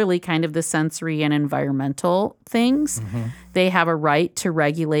 meaning really kind of the sensory and environmental things. Mm-hmm. They have a right to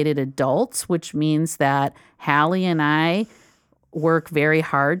regulated adults, which means that Hallie and I work very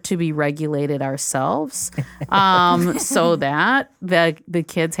hard to be regulated ourselves so that the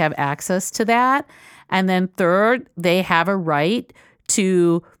kids have access to that. And then third, they have a right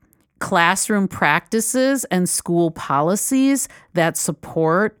to classroom practices and school policies that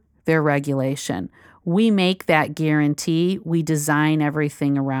support their regulation. We make that guarantee. We design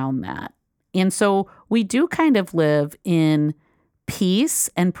everything around that. And so we do kind of live in peace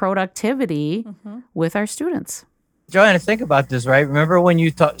and productivity with our students. Joanna, think about this, right? Remember when you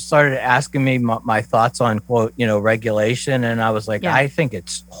started asking me my thoughts on, quote, regulation? And I was like, Yeah. I think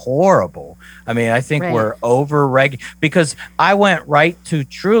it's horrible. I mean, I think Right. we're because I went right to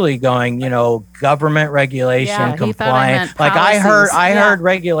truly going, government regulation, Yeah, he thought I compliance. meant Like I policies. heard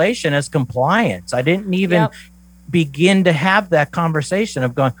regulation as compliance. I didn't even Yep. begin to have that conversation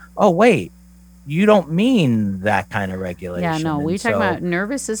of going, oh, wait, you don't mean that kind of regulation. Yeah, no, we And talk so- about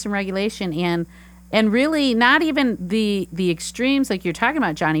nervous system regulation and really not even the extremes like you're talking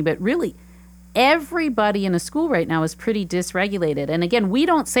about, Johnny, but really everybody in a school right now is pretty dysregulated. And again, we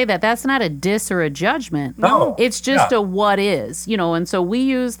don't say that. That's not a diss or a judgment. No. It's just Yeah. a what is, and so we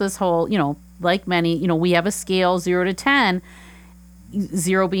use this whole, like many, we have a scale 0 to 10,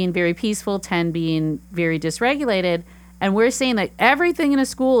 0 being very peaceful, 10 being very dysregulated. And we're saying that everything in a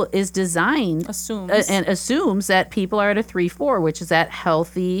school is designed Assumes. and assumes that people are at a 3-4, which is that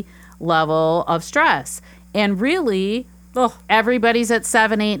healthy level of stress. And really, everybody's at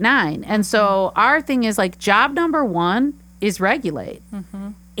 7, 8, 9. And so our thing is like job number 1 is regulate.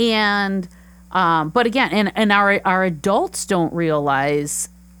 And but again, and our adults don't realize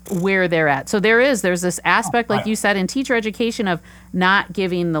where they're at. So there's this aspect, like you said, in teacher education of not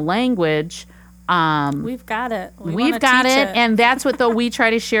giving the language. We've got it. We We've wanna got teach it, and that's what we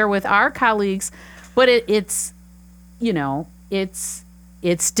try to share with our colleagues. But it's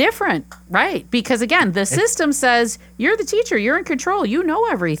different, right? Because again, the system says you're the teacher, you're in control, you know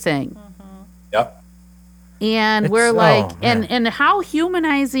everything, Yep. and It's- we're oh, like, man. and how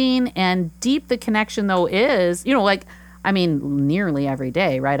humanizing and deep the connection though is, like, I mean, nearly every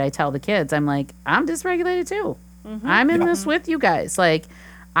day, right? I tell the kids, I'm like, I'm dysregulated too. I'm in this with you guys, like.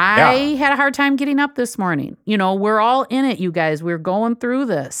 I had a hard time getting up this morning. We're all in it, you guys. We're going through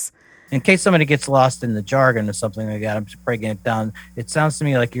this. In case somebody gets lost in the jargon or something like that, I'm just breaking it down. It sounds to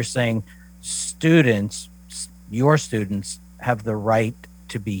me like you're saying your students have the right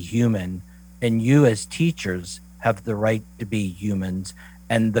to be human, and you as teachers have the right to be humans.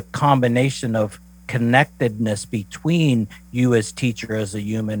 And the combination of connectedness between you as teacher as a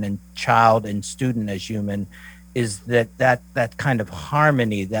human and child and student as human is that kind of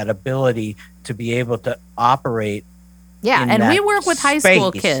harmony, that ability to be able to operate. Yeah, in and we that work with high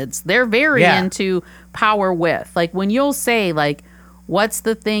school space. kids. They're very Yeah. into power with. Like when you'll say like, what's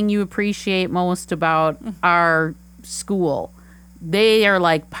the thing you appreciate most about our school? They are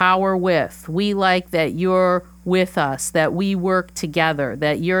like power with. We like that you're with us, that we work together,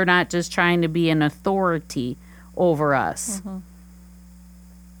 that you're not just trying to be an authority over us.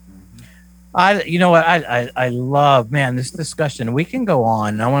 I love, man, this discussion. We can go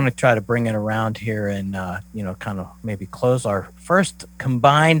on. I want to try to bring it around here and, kind of maybe close our first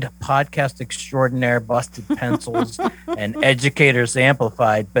combined podcast extraordinaire, Busted Pencils and Educators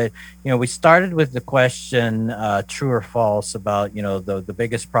Amplified. But, we started with the question, true or false, about, the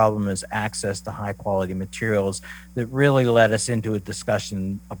biggest problem is access to high quality materials that really led us into a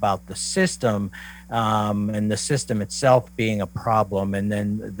discussion about the system. And the system itself being a problem, and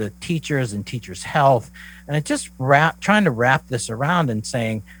then the teachers and teachers' health. And it just trying to wrap this around and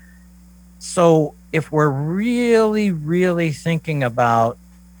saying, so if we're really, really thinking about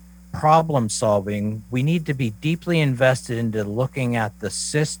problem solving, we need to be deeply invested into looking at the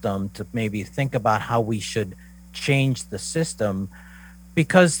system to maybe think about how we should change the system.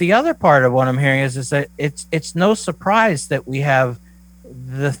 Because the other part of what I'm hearing is that it's no surprise that we have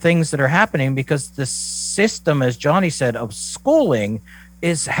the things that are happening, because the system, as Johnny said, of schooling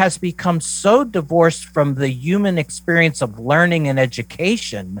has become so divorced from the human experience of learning and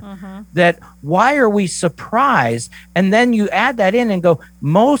education that why are we surprised? And then you add that in and go,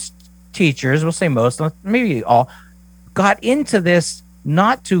 most teachers, we'll say most, maybe all, got into this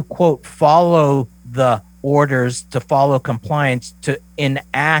not to, quote, follow the orders, to follow compliance, to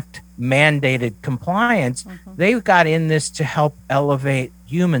enact mandated compliance. They got in this to help elevate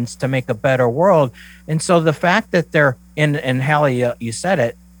humans to make a better world. And so the fact that they're in, and Hallie, you said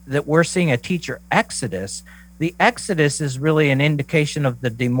it, that we're seeing a teacher exodus, the exodus is really an indication of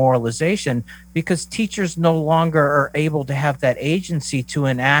the demoralization, because teachers no longer are able to have that agency to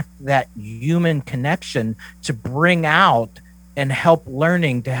enact that human connection, to bring out and help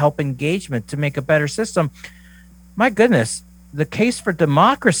learning, to help engagement, to make a better system. My goodness, the case for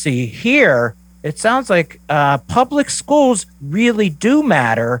democracy here, it sounds like public schools really do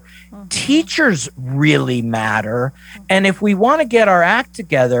matter. teachers really matter. And if we want to get our act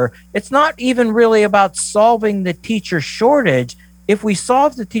together, it's not even really about solving the teacher shortage. If we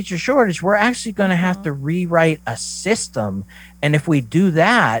solve the teacher shortage, we're actually going to have to rewrite a system. And if we do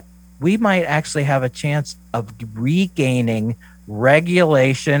that, we might actually have a chance of regaining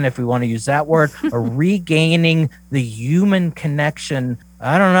regulation, if we want to use that word, or regaining the human connection.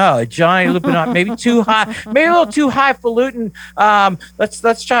 I don't know, Johnny Lupinot, maybe too high, maybe a little too highfalutin.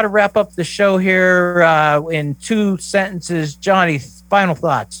 Let's try to wrap up the show here in 2 sentences. Johnny, final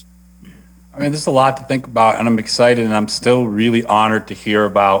thoughts. I mean, there's a lot to think about, and I'm excited, and I'm still really honored to hear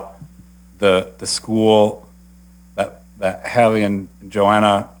about the school that Hallie and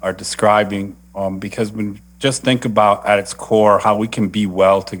Joanna are describing, because when just think about at its core how we can be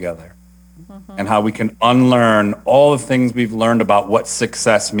well together, and how we can unlearn all the things we've learned about what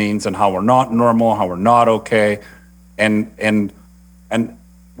success means and how we're not normal, how we're not okay, and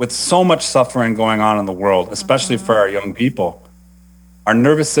with so much suffering going on in the world, especially for our young people, our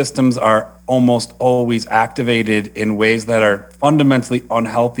nervous systems are almost always activated in ways that are fundamentally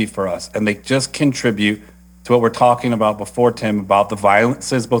unhealthy for us, and they just contribute to what we're talking about before, Tim, about the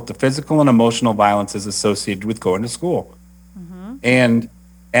violences, both the physical and emotional violences associated with going to school. And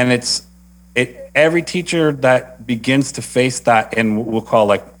every teacher that begins to face that in what we'll call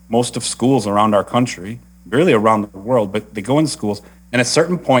like most of schools around our country, really around the world, but they go into schools, and at a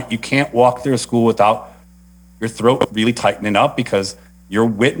certain point, you can't walk through a school without your throat really tightening up, because you're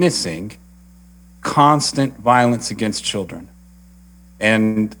witnessing constant violence against children,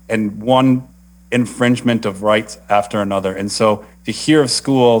 and one infringement of rights after another. And so to hear of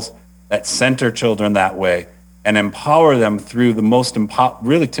schools that center children that way and empower them through the most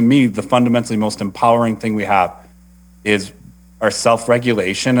really, to me, the fundamentally most empowering thing we have is our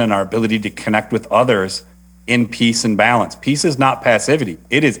self-regulation and our ability to connect with others in peace and balance. Peace is not passivity.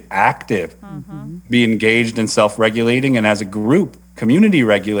 It is active. Be engaged in self-regulating, and as a group, community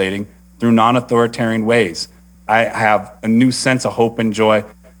regulating through non-authoritarian ways. I have a new sense of hope and joy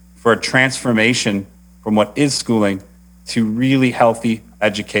for a transformation from what is schooling to really healthy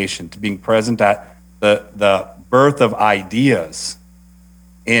education, to being present at the birth of ideas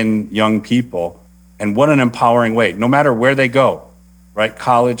in young people. And what an empowering way, no matter where they go, right?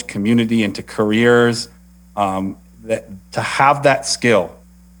 College, community, into careers, to have that skill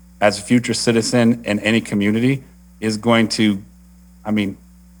as a future citizen in any community is going to,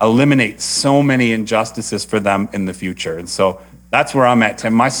 eliminate so many injustices for them in the future. And so that's where I'm at,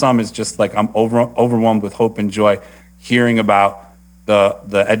 Tim. My son is just like, I'm overwhelmed with hope and joy hearing about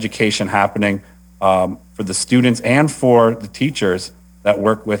the education happening for the students and for the teachers that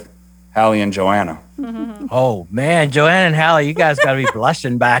work with Hallie and Joanna. Oh man, Joanna and Hallie, you guys got to be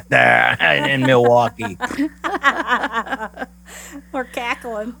blushing back there in Milwaukee. We're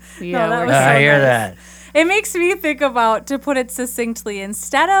cackling. Yeah, that we're- was I hear nice. that. It makes me think about, to put it succinctly,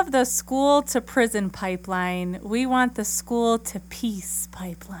 instead of the school to prison pipeline, we want the school to peace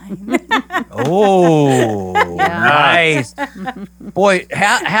pipeline. Oh, nice. Boy,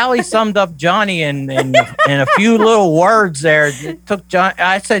 Hallie summed up Johnny in a few little words there. It took John.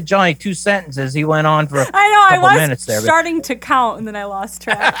 I said Johnny 2 sentences. He went on for I know, I couple was minutes there, but- starting to count, and then I lost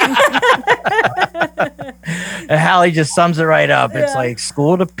track. and Hallie just sums it right up. It's Yeah. like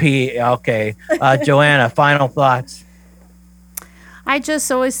school to pee. Okay, Joanna, final thoughts. I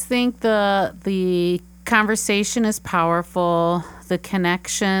just always think the conversation is powerful, the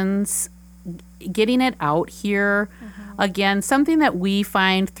connections, getting it out here. Again, something that we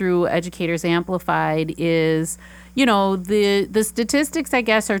find through Educators Amplified is, the statistics, I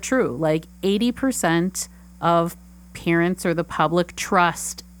guess, are true. Like 80% of parents or the public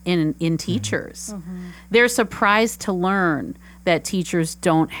trust in teachers. They're surprised to learn that teachers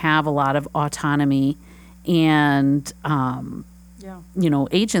don't have a lot of autonomy and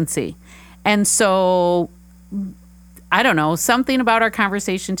agency. And so I don't know, something about our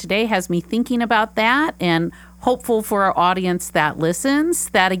conversation today has me thinking about that, and hopeful for our audience that listens,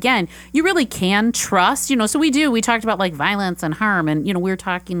 that again, you really can trust, so we talked about like violence and harm, and we were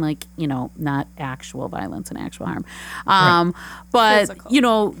talking like, not actual violence and actual harm. But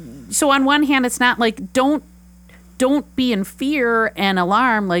Physical. So on one hand, it's not like don't be in fear and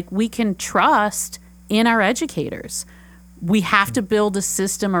alarm. Like, we can trust in our educators. We have to build a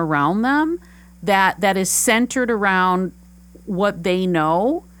system around them that is centered around what they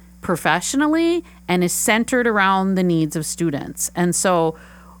know professionally and is centered around the needs of students. And so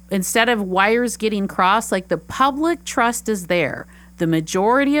instead of wires getting crossed, like, the public trust is there. The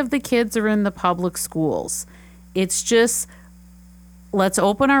majority of the kids are in the public schools. It's just, let's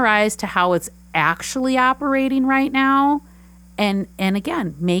open our eyes to how it's actually operating right now And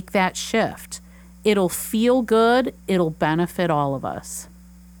again, make that shift. It'll feel good. It'll benefit all of us.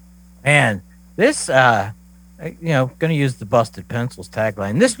 Man, this, going to use the Busted Pencils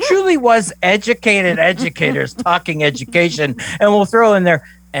tagline. This truly was educated educators talking education. And we'll throw in there,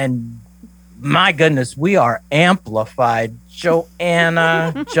 and my goodness, we are amplified.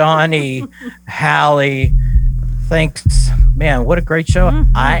 Joanna, Johnny, Hallie, thanks. Man, what a great show.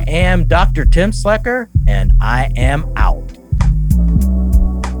 Mm-hmm. I am Dr. Tim Slecker, and I am out.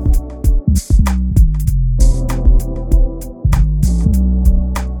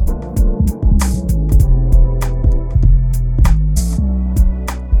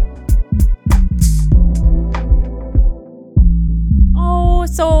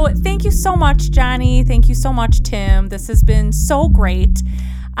 So thank you so much, Johnny. Thank you so much, Tim. This has been so great.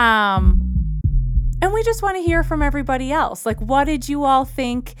 And we just want to hear from everybody else. Like, what did you all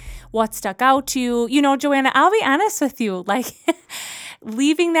think? What stuck out to you? You know, Joanna, I'll be honest with you. Like,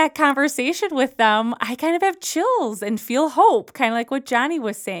 leaving that conversation with them, I kind of have chills and feel hope, kind of like what Johnny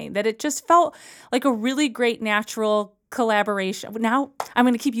was saying, that it just felt like a really great natural collaboration. Now I'm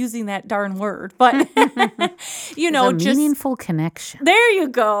going to keep using that darn word, but just meaningful connection. There you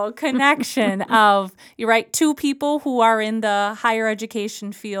go. Connection of, you're right, two people who are in the higher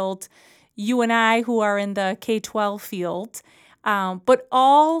education field, you and I who are in the K-12 field, but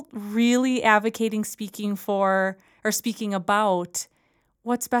all really advocating, speaking about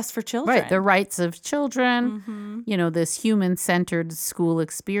what's best for children. Right, the rights of children, this human-centered school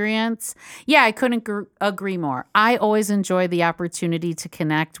experience. Yeah, I couldn't agree more. I always enjoy the opportunity to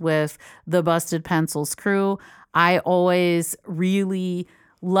connect with the Busted Pencils crew. I always really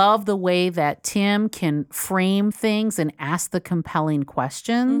love the way that Tim can frame things and ask the compelling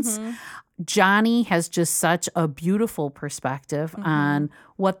questions. Johnny has just such a beautiful perspective on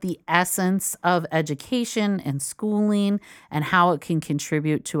what the essence of education and schooling and how it can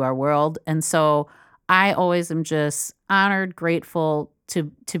contribute to our world. And so I always am just honored, grateful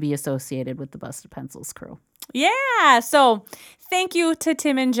to be associated with the Busted Pencils crew. Yeah. So thank you to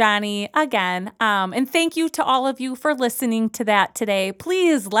Tim and Johnny again. And thank you to all of you for listening to that today.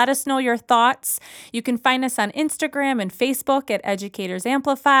 Please let us know your thoughts. You can find us on Instagram and Facebook at Educators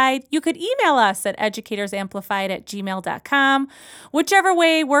Amplified. You could email us at educatorsamplified@gmail.com. Whichever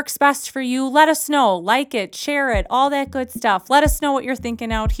way works best for you, let us know. Like it, share it, all that good stuff. Let us know what you're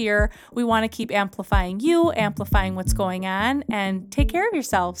thinking out here. We want to keep amplifying you, amplifying what's going on, and take care of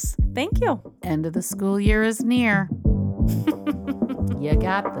yourselves. Thank you. End of the school year is near. You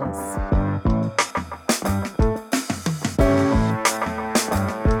got this.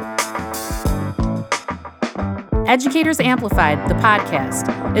 Educators Amplified, the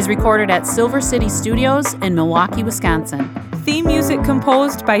podcast, is recorded at Silver City Studios in Milwaukee, Wisconsin. Theme music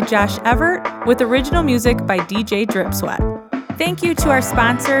composed by Josh Everett, with original music by DJ Drip Sweat. Thank you to our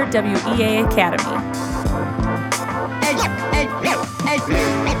sponsor, WEA Academy.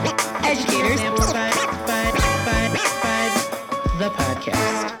 Educators Amplified, the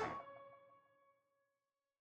podcast.